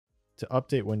To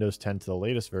update Windows 10 to the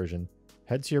latest version,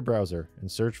 head to your browser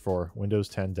and search for Windows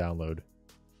 10 Download.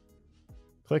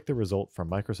 Click the result from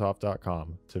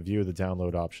Microsoft.com to view the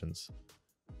download options.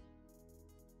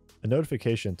 A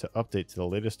notification to update to the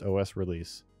latest OS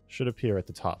release should appear at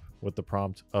the top with the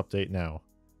prompt Update Now.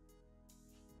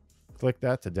 Click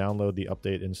that to download the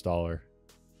update installer.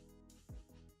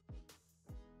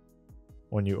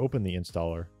 When you open the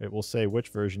installer, it will say which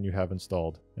version you have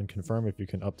installed and confirm if you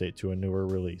can update to a newer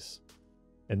release.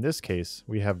 In this case,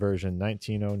 we have version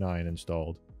 1909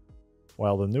 installed,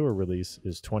 while the newer release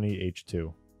is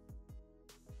 20H2.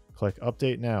 Click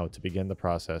Update Now to begin the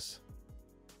process.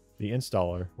 The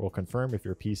installer will confirm if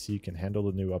your PC can handle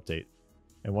the new update,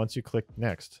 and once you click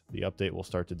Next, the update will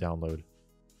start to download.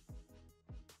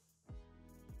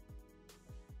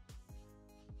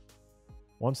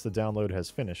 Once the download has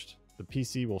finished, the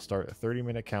PC will start a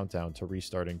 30-minute countdown to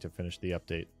restarting to finish the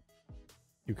update.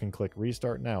 You can click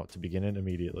Restart Now to begin it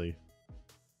immediately.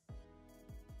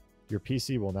 Your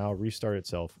PC will now restart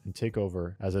itself and take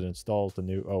over as it installs the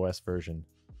new OS version.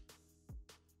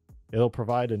 It'll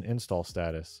provide an install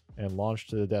status and launch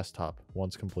to the desktop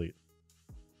once complete.